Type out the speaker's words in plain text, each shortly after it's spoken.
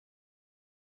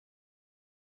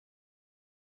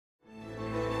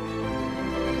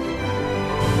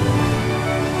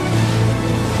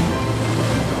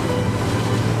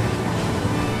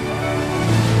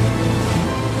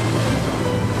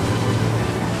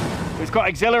it's quite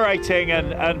exhilarating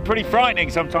and pretty frightening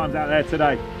sometimes out there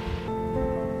today.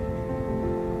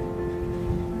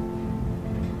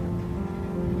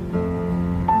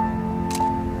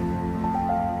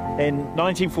 In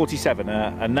 1947,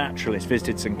 a naturalist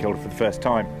visited St Kilda for the first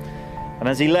time, and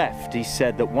as he left, he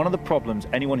said that one of the problems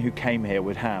anyone who came here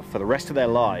would have for the rest of their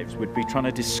lives would be trying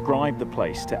to describe the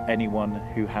place to anyone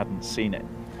who hadn't seen it.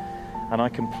 And I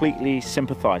completely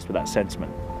sympathise with that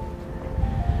sentiment.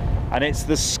 And it's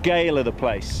the scale of the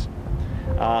place,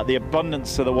 the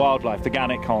abundance of the wildlife, the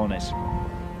gannet colonies,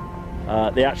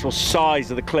 the actual size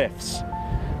of the cliffs,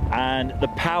 and the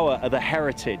power of the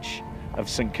heritage of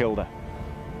St Kilda.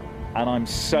 And I'm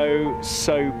so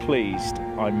pleased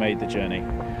I made the journey.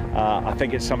 I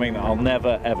think it's something that I'll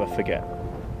never ever forget.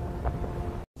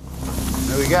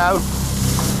 There we go.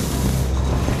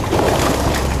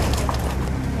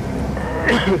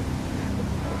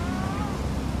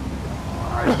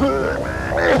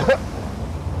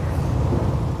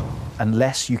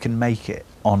 Unless you can make it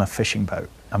on a fishing boat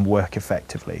and work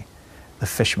effectively, the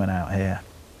fishermen out here,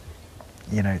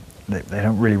 you know, they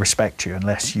don't really respect you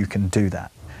unless you can do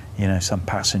that. You know, some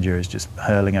passenger is just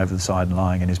hurling over the side and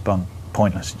lying in his bunk,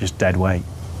 pointless, just dead weight.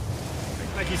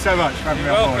 Thank you so much for having me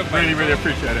on board. Really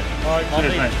appreciate it. All right,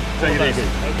 cheers, mate. Take it easy.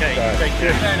 Okay, thank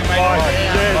you. Bye.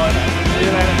 See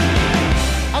you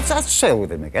later. I'd sail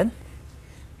with him again.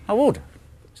 I would.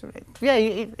 Yeah,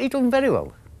 he done very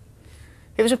well.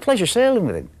 It was a pleasure sailing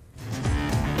with him.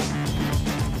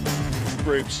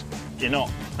 Rubes, you're not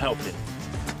helping.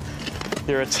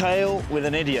 You're a tail with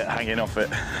an idiot hanging off it.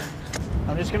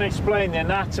 I'm just going to explain the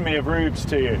anatomy of rubes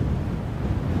to you.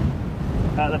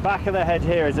 At the back of the head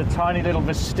here is a tiny little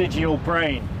vestigial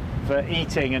brain for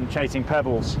eating and chasing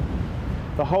pebbles.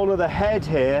 The whole of the head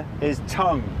here is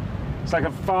tongue. It's like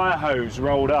a fire hose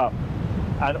rolled up.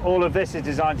 And all of this is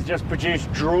designed to just produce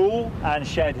drool and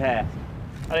shed hair.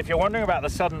 And if you're wondering about the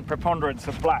sudden preponderance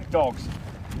of black dogs,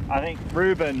 I think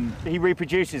Reuben, he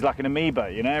reproduces like an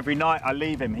amoeba. You know, every night I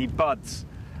leave him, he buds,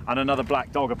 and another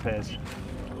black dog appears.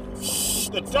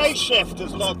 The day shift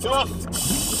has logged off.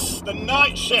 The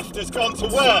night shift has gone to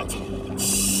work.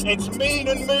 It's mean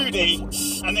and moody,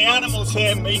 and the animals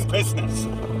here mean business.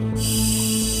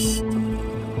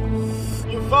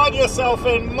 You find yourself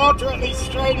in moderately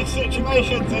strange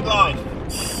situations in life,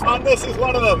 and this is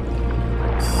one of them.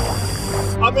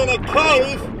 I'm in a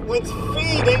cave with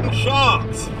feeding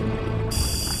sharks.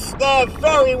 They're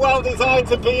very well designed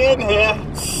to be in here,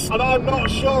 and I'm not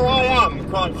sure I am,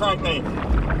 quite frankly.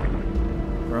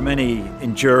 There are many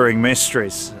enduring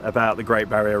mysteries about the Great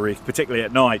Barrier Reef, particularly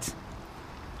at night,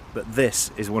 but this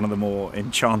is one of the more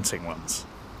enchanting ones.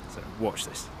 So watch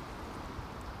this.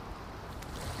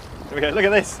 Here we go, look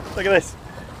at this, look at this.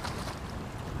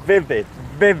 Vivid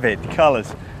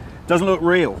colours. Doesn't look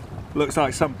real, looks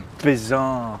like some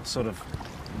bizarre sort of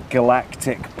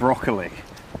galactic broccoli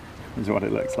is what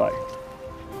it looks like.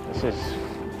 This is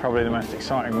probably the most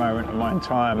exciting moment of my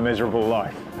entire miserable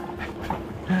life.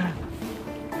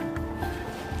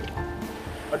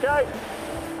 Okay.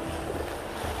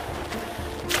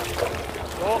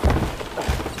 Oh.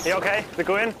 You okay? They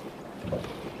go in?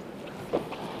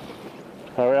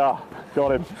 There we are,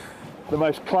 got him. The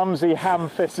most clumsy,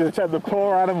 ham-fisted attempt, the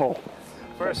poor animal.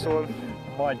 First one,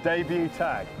 my debut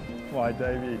tag. My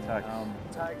debut tag.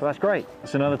 But that's great,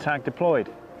 it's another tag deployed.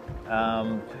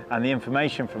 And the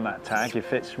information from that tag,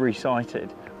 if it's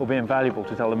recited, will be invaluable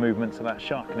to tell the movements of that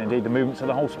shark, and indeed the movements of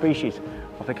the whole species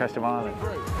off the coast of Ireland.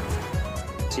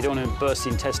 So you don't want to burst the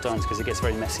intestines because it gets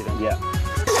very messy then. Yeah.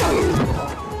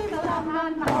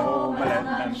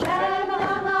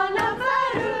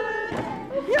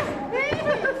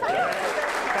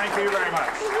 Thank you very much.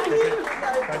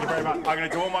 Thank you very much. I'm going to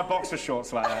do all my boxer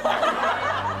shorts like that now.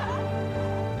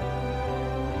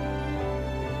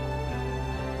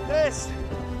 This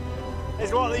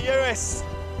is what the Uis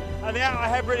and the Outer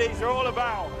Hebrides are all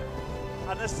about.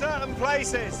 And there's certain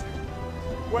places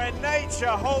where nature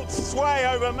holds sway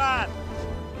over man.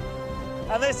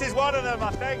 And this is one of them,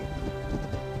 I think.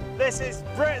 This is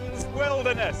Britain's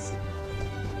wilderness.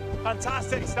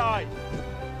 Fantastic sight.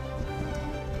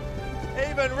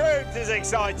 Even Rubes is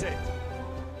excited.